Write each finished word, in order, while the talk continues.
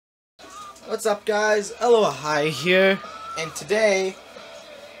What's up, guys? Aloha here, and today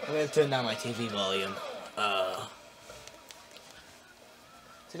I'm gonna turn down my TV volume.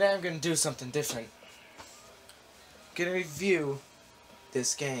 Today I'm gonna do something different. Gonna review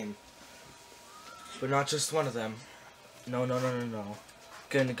this game, but not just one of them. No.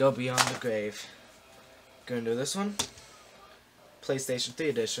 Gonna go beyond the grave. Gonna do this one, PlayStation 3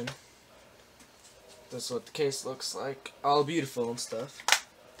 edition. This is what the case looks like, all beautiful and stuff.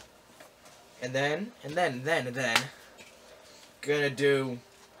 And then, gonna do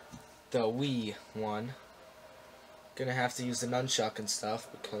the Wii one. Gonna have to use the nunchuck and stuff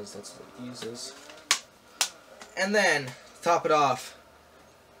because that's what it uses. And then, top it off,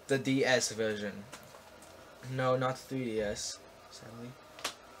 the DS version. No, not the 3DS, sadly.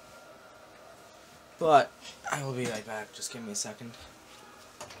 But, I will be right back, just give me a second.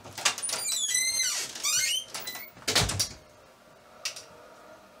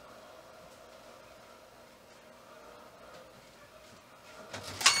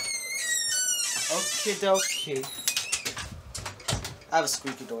 Okie dokie. I have a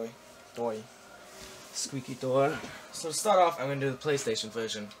squeaky door. Squeaky door. So to start off, I'm going to do the PlayStation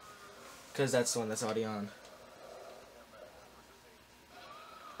version. Because that's the one that's already on.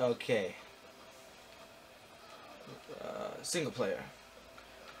 Okay. Single player.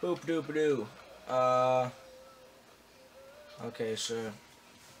 Boop doop doo. Okay, sure.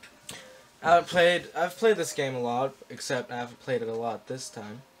 I've played this game a lot, except I haven't played it a lot this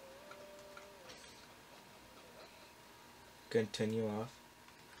time. Continue off.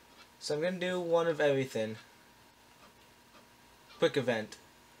 So I'm gonna do one of everything. Quick event.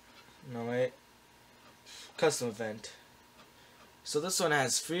 No wait. Custom event. So this one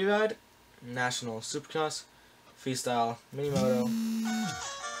has freeride, national supercross, freestyle, mini moto,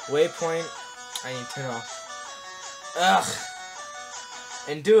 waypoint. I need to turn off.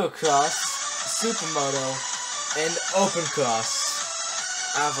 Enduro cross, supermoto, and open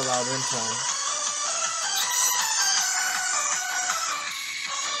cross. I have a loud ringtone.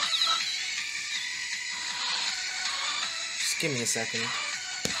 Give me a second.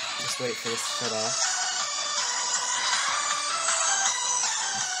 Just wait for this to shut off.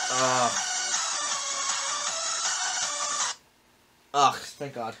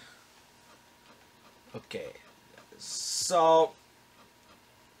 Thank God. Okay. So,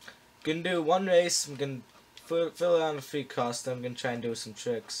 gonna do one race. I'm gonna fill it on a free cost. I'm gonna try and do some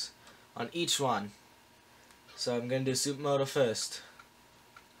tricks on each one. So I'm gonna do Supermoto first.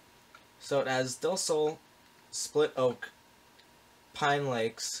 So it has Del Sol, Split Oak, Pine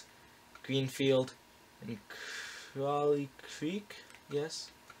Lakes, Greenfield, and Crawley Creek,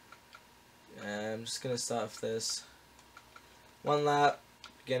 yes. I'm just gonna start with this. One lap,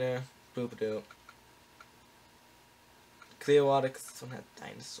 beginner, boop-a-doo. Clearwater, this one had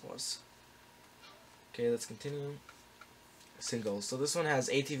dinosaurs. Okay, let's continue. Singles. So this one has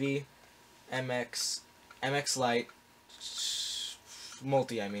ATV, MX, MX Lite,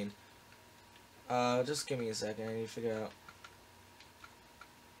 multi, I mean. Just give me a second, I need to figure out.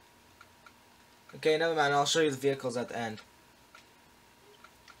 Okay, never mind, I'll show you the vehicles at the end.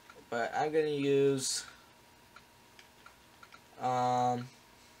 But I'm gonna use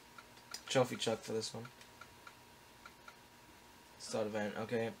trophy truck for this one. Start event,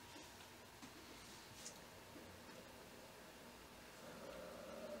 okay.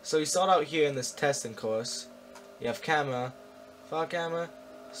 So you start out here in this testing course. You have camera, far camera,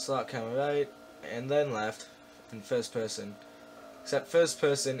 slot camera right, and then left, and first person. Except first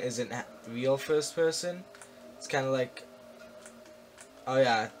person isn't real first person. It's kind of like, oh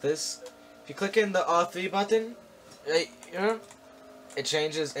yeah, this. If you click in the R3 button, right here, it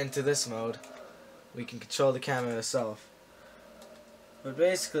changes into this mode. We can control the camera itself. But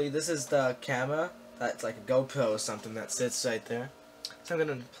basically, this is the camera. That's like a GoPro or something that sits right there. So I'm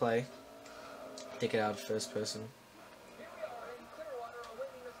gonna play. Take it out of first person.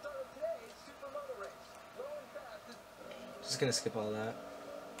 Just gonna skip all that.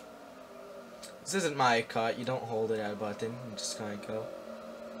 This isn't my cart. You don't hold it at a button. You just kind of go.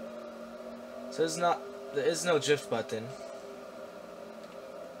 So there is no drift button.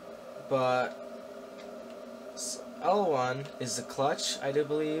 But L1 is the clutch, I do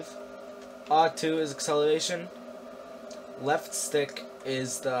believe. R2 is acceleration. Left stick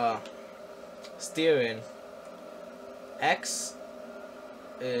is the steering. X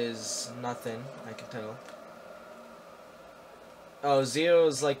is nothing, I can tell. Oh, 0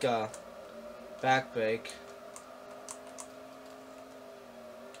 is like a back brake.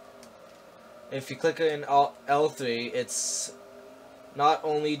 If you click in L3, it's not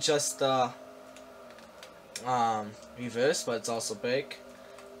only just the reverse, but it's also brake.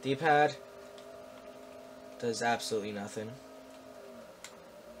 D-pad, does absolutely nothing.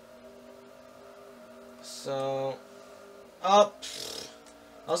 So, oh,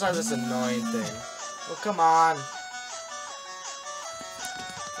 also has this annoying thing. Oh, come on.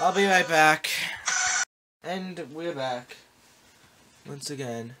 I'll be right back. And we're back. Once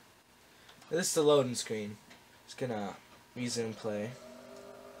again. This is the loading screen. Just gonna resume play.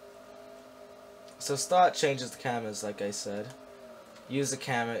 So start changes the cameras, like I said. Use the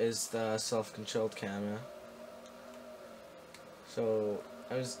camera is the self-controlled camera. So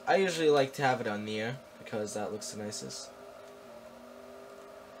I usually like to have it on near because that looks the nicest.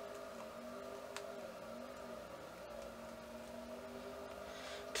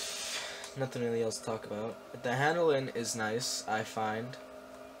 Nothing really else to talk about. The handling is nice, I find.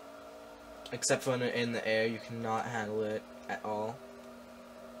 Except for when you're in the air, you cannot handle it at all.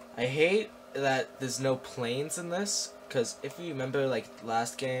 I hate that there's no planes in this, because if you remember, like,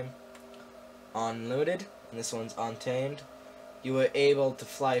 last game, Unlimited, and this one's Untamed, you were able to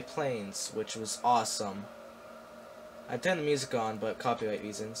fly planes, which was awesome. I turned the music on, but copyright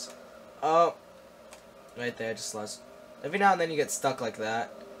reasons. Oh, right there, just lost. Every now and then you get stuck like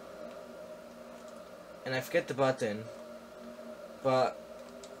that. And I forget the button, but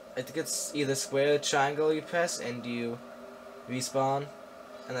I think it's either square or triangle you press and you respawn,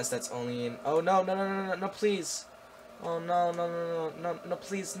 unless that's only in. Oh no no no no no no please! Oh no no no no no no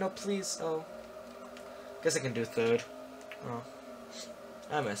please no please! Oh, guess I can do third. Oh,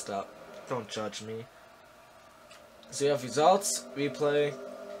 I messed up. Don't judge me. So you have results, replay,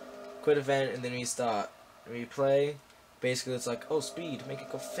 quit event, and then restart. Replay. Basically, it's like, oh, speed, make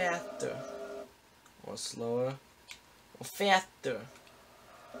it go faster. Or slower. Or faster.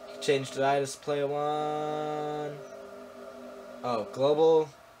 Change the items player 1. Oh, global.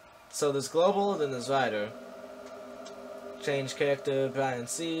 So there's global, then there's rider. Change character Brian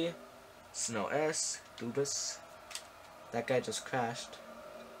C. Snow S. Dubus. That guy just crashed.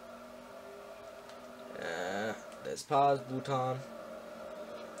 There's pause, Bhutan.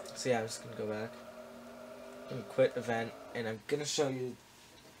 So yeah, I'm just gonna go back. I'm gonna quit event, and I'm gonna show you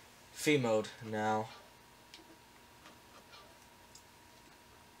free mode now.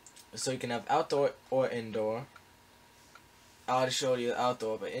 So you can have outdoor or indoor. I already showed you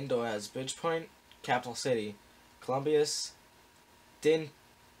outdoor, but indoor has Bridgepoint, Capital City, Columbus, Dinton,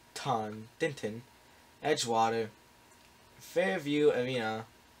 Edgewater, Fairview Arena,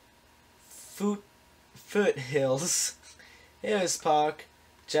 Foothills, Harris Park,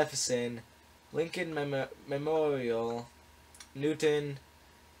 Jefferson, Lincoln Memorial, Newton,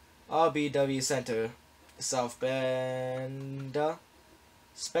 RBW Center, South Bend,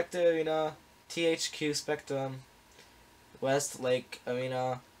 Spectre Arena, THQ Spectrum, West Lake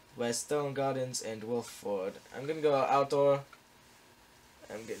Arena, West Stone Gardens, and Wolford. I'm gonna go outdoor.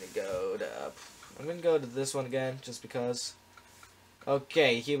 I'm gonna go to this one again, just because.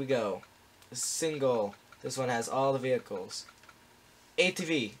 Okay, here we go. Single. This one has all the vehicles.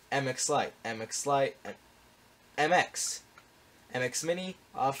 ATV, MX Lite, MX Lite, MX, MX Mini,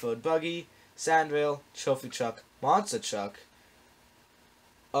 Off-Road Buggy, Sandrail, Trophy Truck, Monster Truck,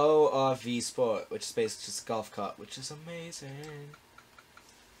 ORV Sport, which is basically just a golf cart, which is amazing.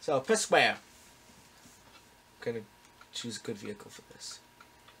 So, press square. I'm gonna choose a good vehicle for this.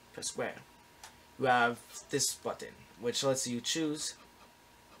 Press square. You have this button, which lets you choose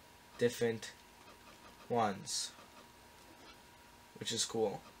different ones, which is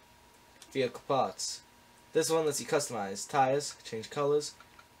cool. Vehicle parts. This one lets you customize tires, change colors,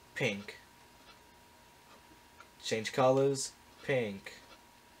 pink. Change colors, pink.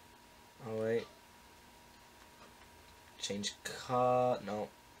 Alright. Change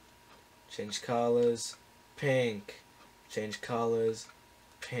Change colors, pink. Change colors,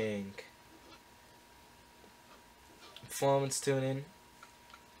 pink. Performance tuning. You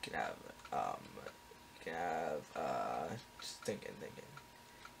can have, just thinking.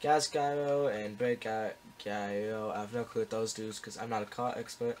 Gas gyro and brake gyro. I have no clue what those do because I'm not a car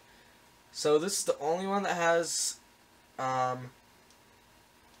expert. So this is the only one that has,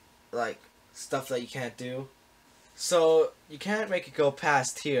 like, stuff that you can't do. So you can't make it go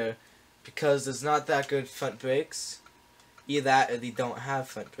past here because there's not that good front brakes. Either that or they don't have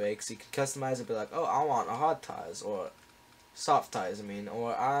front brakes. You can customize it, be like, oh, I want a hard tires, or soft tires,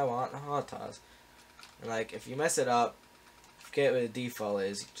 or I want hard tires. And like, if you mess it up, forget what the default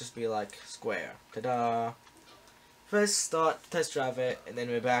is, you just be like, square. Ta-da! Press start, test drive it, and then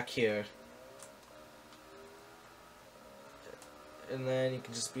we're back here. And then you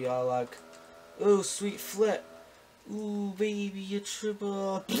can just be all like, ooh, sweet flip. Ooh, baby, a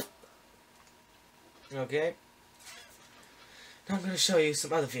triple. Okay. Now I'm going to show you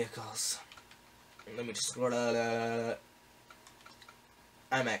some other vehicles. Let me just go to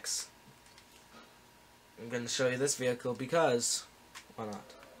MX. I'm going to show you this vehicle because why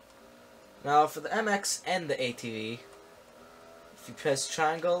not? Now for the MX and the ATV, if you press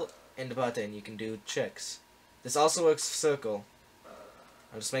triangle and the button, you can do tricks. This also works for circle.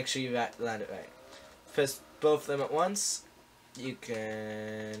 I'll just make sure you land it right. Press both of them at once, you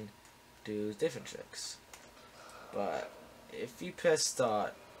can do different tricks. But if you press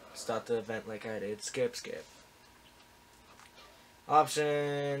start the event like I did, skip.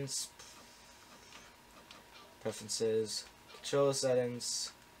 Options, preferences, controller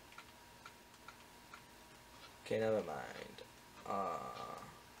settings. Okay, never mind.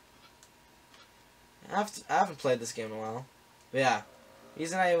 I haven't played this game in a while. But yeah, the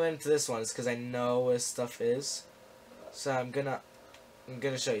reason I went to this one is because I know where stuff is. So I'm gonna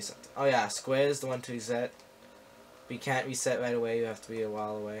show you something. Oh yeah, square is the one to reset. But you can't reset right away, you have to be a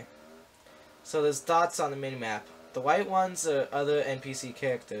while away. So there's dots on the minimap. The white ones are other NPC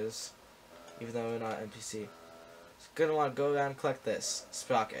characters, even though we're not NPC. So you're gonna want to go around and collect this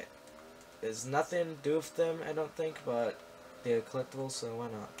sprocket. There's nothing to do with them, I don't think, but they're collectibles, so why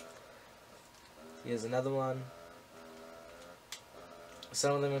not? Here's another one.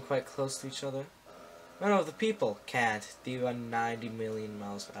 Some of them are quite close to each other. No, the people can't. They run 90 million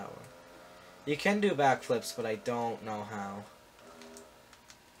miles per hour. You can do backflips, but I don't know how.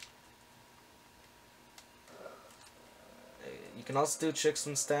 You can also do tricks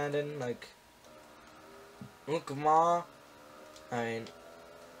from standing, like Unkama. I mean,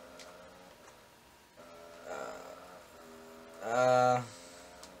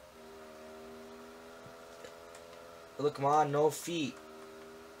 look, ma, no feet.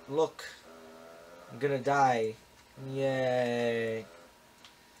 Look, I'm gonna die. Yay.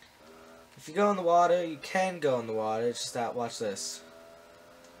 If you go in the water, you can go in the water. It's just that, watch this.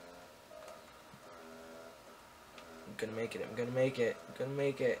 I'm gonna make it. I'm gonna make it. I'm gonna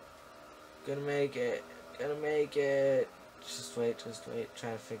make it. I'm gonna make it. I'm gonna make it. Just wait.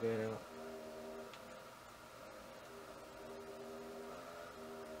 Try to figure it out.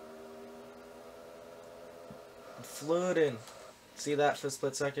 I'm floating. See that for a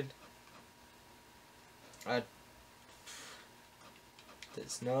split second?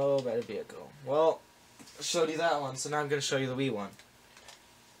 There's no better vehicle. Well, I showed you that one, so now I'm gonna show you the Wii one.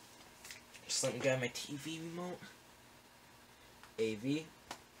 Just let me grab my TV remote. AV. Here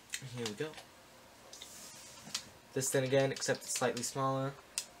we go. This thing again, except it's slightly smaller.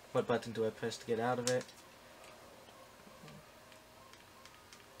 What button do I press to get out of it?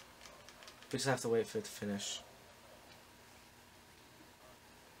 We just have to wait for it to finish.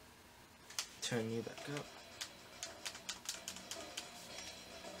 Turn you back up.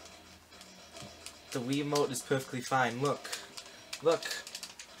 The Wii remote is perfectly fine. Look. Look.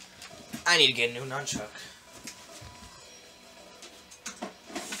 I need to get a new nunchuck.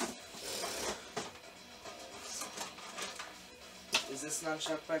 Is this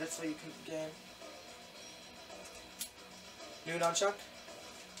nunchuck better so you can game? New nunchuck?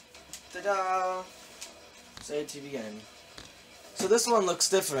 Ta-da! Say TV again. So this one looks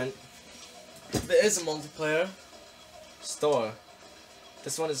different. There is a multiplayer store.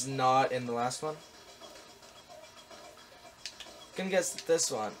 This one is not in the last one. Gonna guess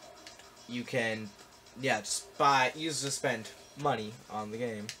this one. You can, yeah, just use to spend money on the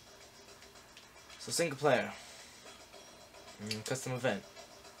game. So single player, custom event.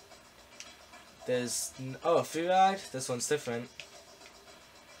 There's a free ride. This one's different.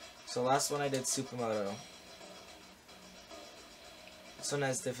 So last one I did Supermoto. This one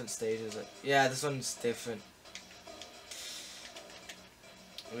has different stages. Yeah, this one's different.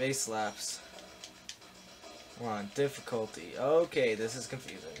 Race laps. Come on, difficulty. Okay, this is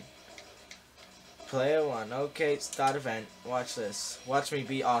confusing. Player 1. Okay, start event. Watch this. Watch me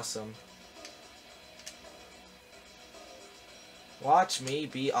be awesome. Watch me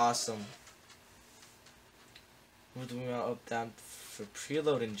be awesome. Move the wheel up, down for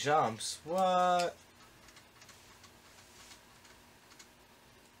preload and jumps. What?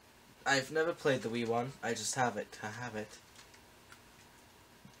 I've never played the Wii one. I just have it. I have it.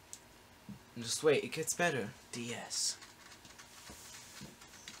 And just wait, it gets better. DS.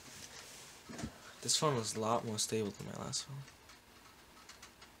 This phone was a lot more stable than my last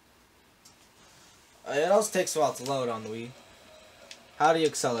phone. It also takes a while to load on the Wii. How do you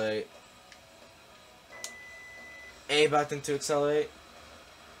accelerate? A button to accelerate.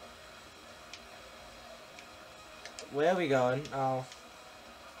 Where are we going? Oh.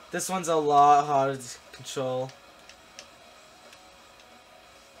 This one's a lot harder to control.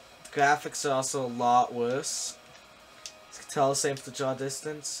 The graphics are also a lot worse. You can tell, same for the draw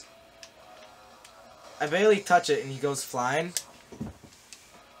distance. I barely touch it and he goes flying.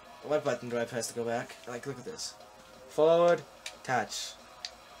 What button do I press to go back? Like, look at this. Forward, touch.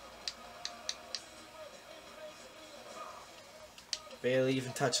 Barely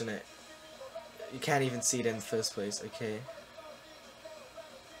even touching it. You can't even see it in the first place. Okay.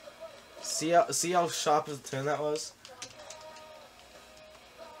 See how sharp of a turn that was?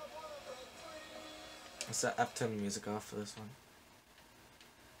 I've turned the music off for this one.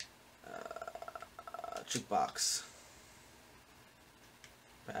 Jukebox.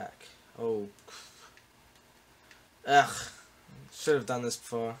 Back. Oh. Ugh. Should have done this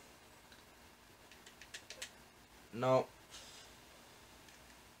before. No.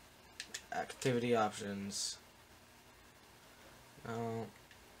 Activity options. No.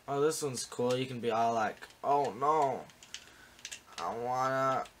 Oh, this one's cool. You can be all like, oh no, I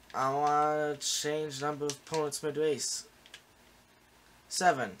wanna change number of opponents mid-race.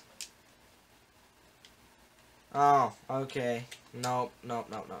 7. Oh, okay. Nope.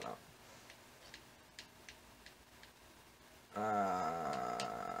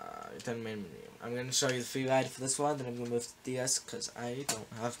 It doesn't mean I'm gonna show you the free ride for this one, then I'm gonna move to DS because I don't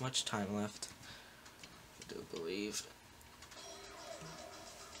have much time left. I do believe.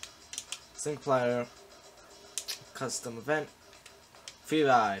 Sync player, custom event, free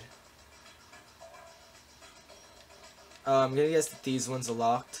ride. I'm gonna guess that these ones are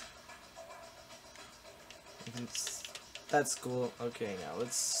locked. That's cool. Okay, now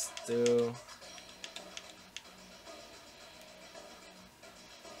let's do.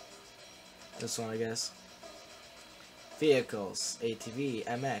 This one, I guess. Vehicles, ATV,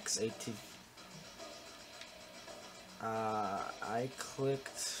 MX, ATV. I clicked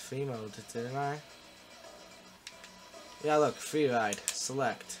free mode, didn't I? Yeah, look, free ride,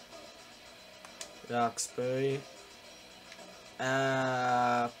 select. Roxbury.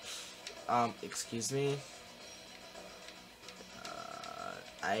 Excuse me.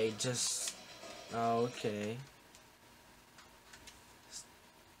 I just. Oh, okay.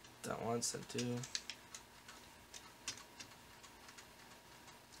 Don't want to do.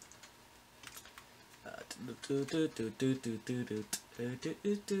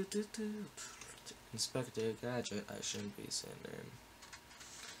 Inspector Gadget, I shouldn't be saying name.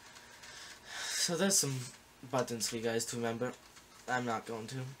 So there's some buttons for you guys to remember. I'm not going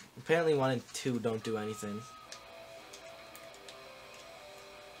to. Apparently 1 and 2 don't do anything.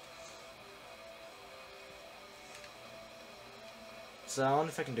 So I wonder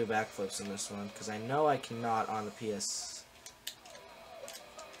if I can do backflips in this one, because I know I cannot on the ps3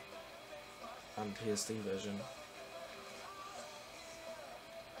 version.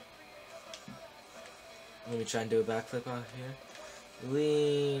 Let me try and do a backflip out here.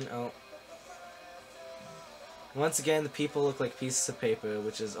 Lean. Oh. Once again, the people look like pieces of paper,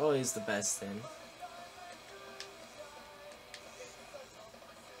 which is always the best thing.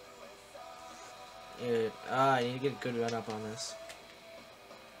 I need to get a good run up on this.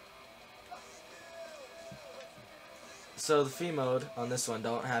 So the free mode on this one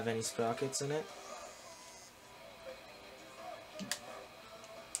don't have any sprockets in it.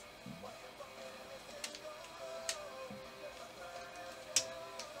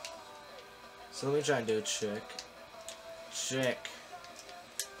 So let me try and do a trick.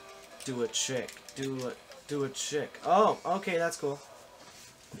 Do a trick. Do a trick. Oh, okay, that's cool.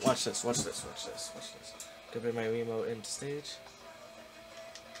 Watch this. Could bring my remote into stage.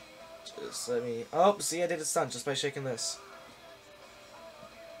 Just let me. Oh, see, I did a stunt just by shaking this.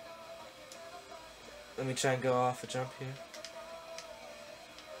 Let me try and go off a jump here.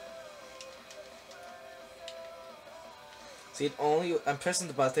 See, it only. I'm pressing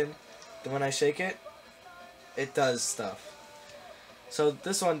the button, then when I shake it, it does stuff. So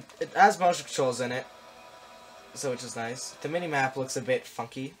this one, it has motion controls in it, so which is nice. The mini map looks a bit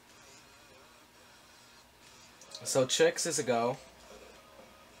funky. So tricks is a go.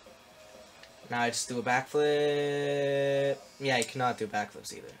 Now I just do a backflip. Yeah, you cannot do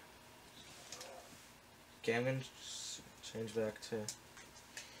backflips either. Okay, I'm gonna change back to.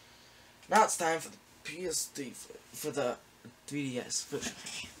 Now it's time for the PS3 for the 3DS version.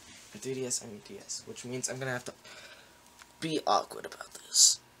 For 3DS, I mean DS, which means I'm gonna have to be awkward about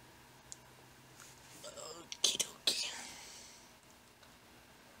this. Okie dokie.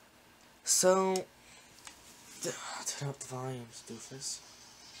 So, turn up the volume, doofus.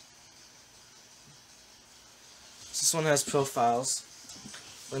 This one has profiles.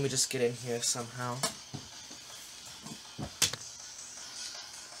 Let me just get in here somehow.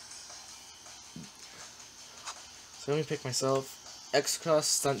 So let me pick myself. X-Cross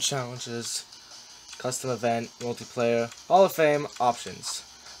Stunt Challenges, Custom Event, Multiplayer, Hall of Fame, Options.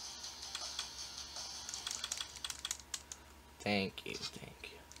 Thank you.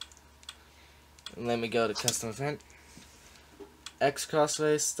 And let me go to custom event. X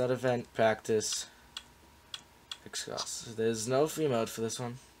crossway, start event, practice. X cross. There's no free mode for this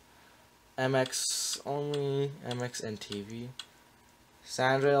one. MX only, MX and TV.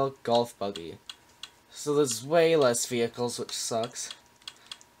 Sandrail, golf buggy. So there's way less vehicles, which sucks.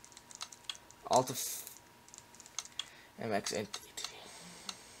 Alt MX and TV.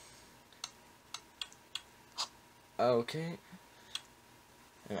 Okay.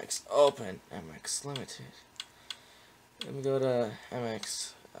 MX open, MX limited. Let me go to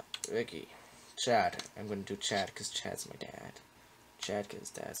MX Ricky. Chad. I'm gonna do Chad because Chad's my dad. Chad because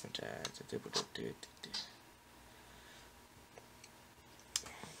dad's my dad.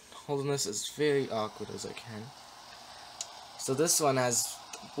 Holding this as very awkward as I can. So this one has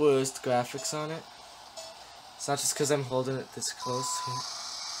worst graphics on it. It's not just because I'm holding it this close.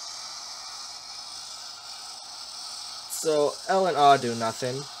 So L and R do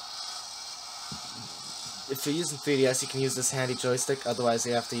nothing. If you're using 3DS, you can use this handy joystick. Otherwise,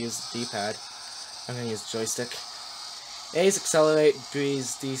 you have to use the D-pad. I'm gonna use joystick. A is accelerate, B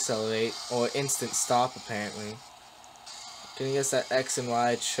is decelerate, or instant stop, apparently. Can you guess that X and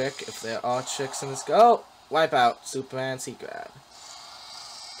Y trick, if there are tricks in this? Go! Wipe out, Superman, C-grab.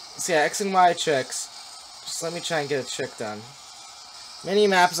 So yeah, X and Y tricks. Just let me try and get a trick done. Mini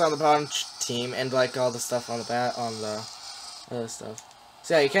map is on the bottom team, and like all the stuff on the other stuff.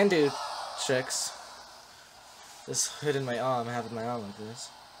 So yeah, you can do tricks. This hood in my arm, having my arm like this.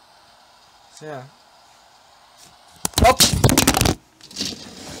 So yeah. Oh!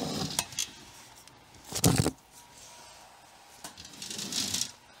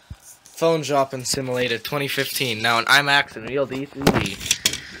 Phone dropping simulator 2015. Now an IMAX and Real D3D.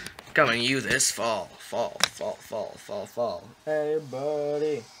 Coming to you this fall. Fall. Hey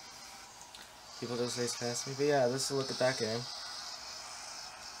buddy. People just race past me, but yeah, let's look at that game.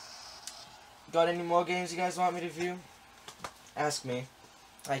 Got any more games you guys want me to review? Ask me.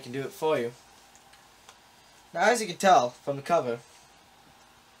 I can do it for you. Now, as you can tell from the cover,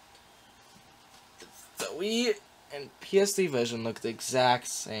 the Wii and ps3 version look the exact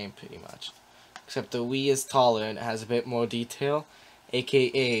same, pretty much. Except the Wii is taller and it has a bit more detail,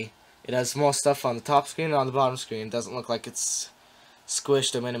 aka it has more stuff on the top screen and on the bottom screen. It doesn't look like it's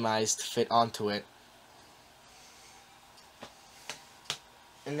squished or minimized to fit onto it.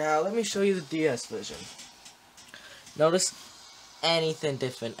 And now let me show you the DS version. Notice anything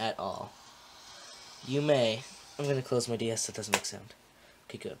different at all. You may. I'm gonna close my DS so it doesn't make sound.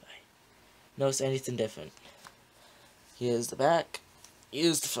 Okay, goodbye. Notice anything different. Here's the back.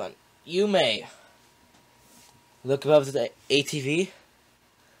 Here's the front. You may look above the ATV.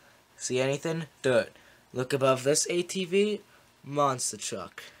 See anything? Dirt. Look above this ATV. Monster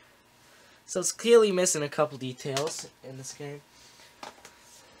truck. So it's clearly missing a couple details in this game.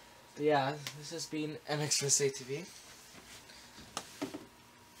 But yeah, this has been MX vs ATV.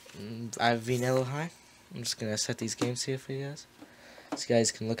 I've been Elo High. I'm just gonna set these games here for you guys, so you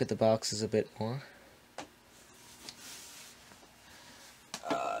guys can look at the boxes a bit more.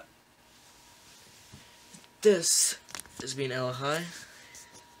 This has been Elo High.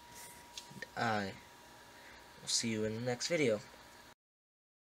 I will see you in the next video.